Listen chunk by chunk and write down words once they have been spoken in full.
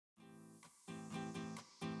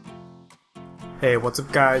Hey, what's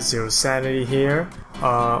up guys, Zero Sanity here,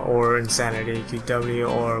 or Insanity QW,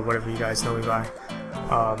 or whatever you guys know me by.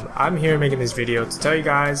 I'm here making this video to tell you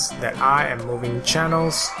guys that I am moving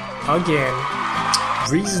channels again.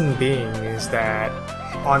 Reason being is that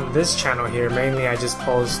on this channel here, mainly I just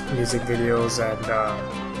post music videos and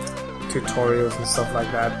tutorials and stuff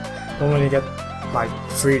like that. Don't really get like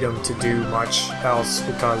freedom to do much else,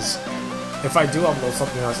 because if I do upload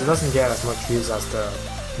something else, it doesn't get as much views as the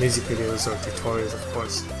music videos or tutorials, of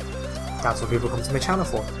course. That's what people come to my channel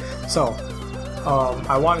for. So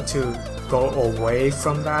I wanted to go away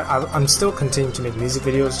from that. I'm still continuing to make music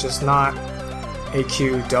videos, just not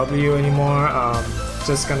AQW anymore.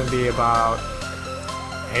 Just gonna be about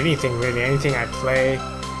anything really, anything I play,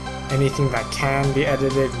 anything that can be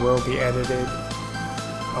edited will be edited,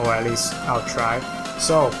 or at least I'll try.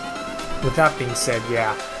 So with that being said,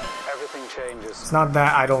 yeah, it's not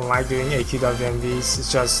that I don't like doing AQW MVs,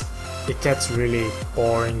 it's just it gets really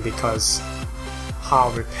boring because how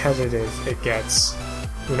repetitive it gets.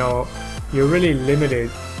 You know, you're really limited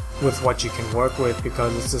with what you can work with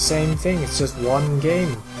because it's the same thing, it's just one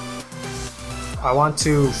game. I want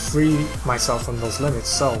to free myself from those limits,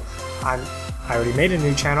 so I already made a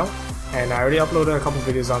new channel and I already uploaded a couple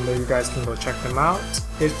videos on there. You guys can go check them out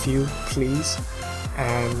if you please.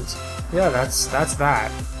 And yeah, that's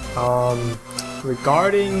that.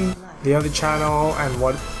 Regarding the other channel and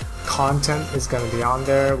what content is going to be on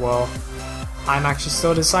there, well, I'm actually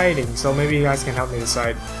still deciding, so maybe you guys can help me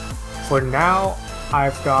decide. For now,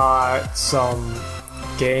 I've got some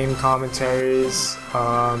game commentaries,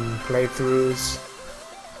 playthroughs.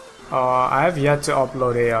 I have yet to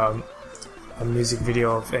upload a music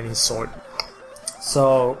video of any sort,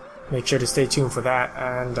 so make sure to stay tuned for that.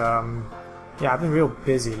 And yeah, I've been real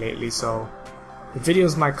busy lately, so the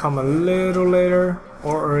videos might come a little later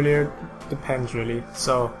or earlier, depends really.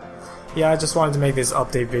 So yeah, I just wanted to make this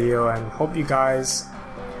update video and hope you guys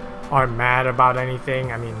aren't mad about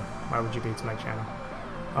anything. I mean, why would you be to my channel?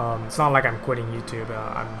 It's not like I'm quitting YouTube.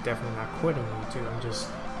 I'm definitely not quitting YouTube. I'm just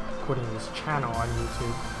quitting this channel on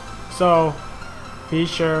YouTube. So be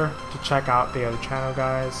sure to check out the other channel,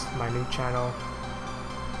 guys, my new channel.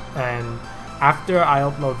 And after I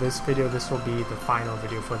upload this video, this will be the final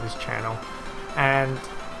video for this channel, and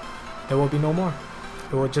there will be no more.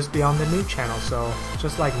 It will just be on the new channel, so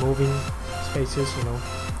just like moving spaces, you know.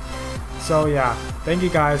 So yeah, thank you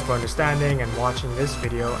guys for understanding and watching this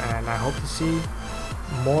video, and I hope to see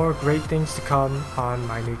more great things to come on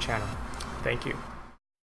my new channel. Thank you.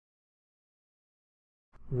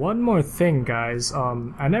 One more thing, guys,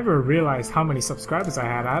 I never realized how many subscribers I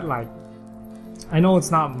had. I know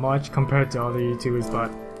it's not much compared to other YouTubers,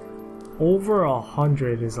 but over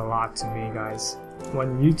 100 is a lot to me, guys.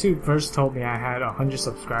 When YouTube first told me I had 100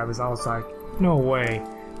 subscribers, I was like, no way.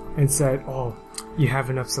 And said, oh, you have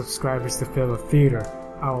enough subscribers to fill a theater.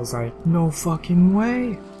 I was like, no fucking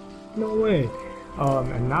way. No way.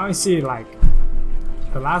 And now I see, like,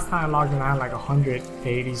 the last time I logged in I had like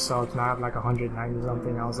 180 subs, now I have like 190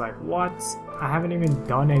 something. I was like, what? I haven't even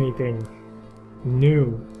done anything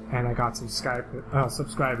new and I got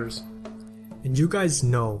subscribers. And you guys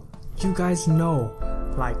know,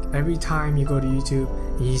 like every time you go to YouTube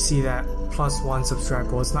and you see that +1 subscriber,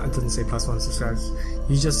 well, it doesn't say +1 subscribers,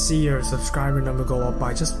 you just see your subscriber number go up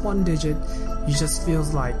by just 1 digit, you just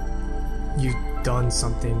feels like you've done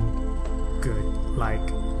something good, like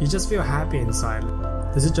you just feel happy inside.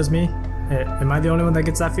 Is it just me? Am I the only one that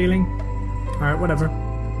gets that feeling? Alright, whatever.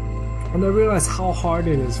 And I realize how hard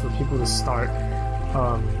it is for people to start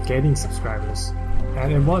getting subscribers,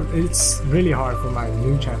 and it's really hard for my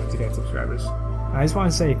new channel to get subscribers. I just want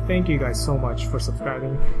to say thank you guys so much for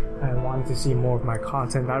subscribing and wanting to see more of my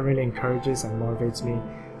content. That really encourages and motivates me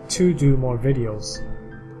to do more videos.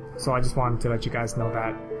 So I just wanted to let you guys know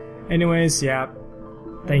that. Anyways, yeah,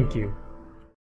 thank you.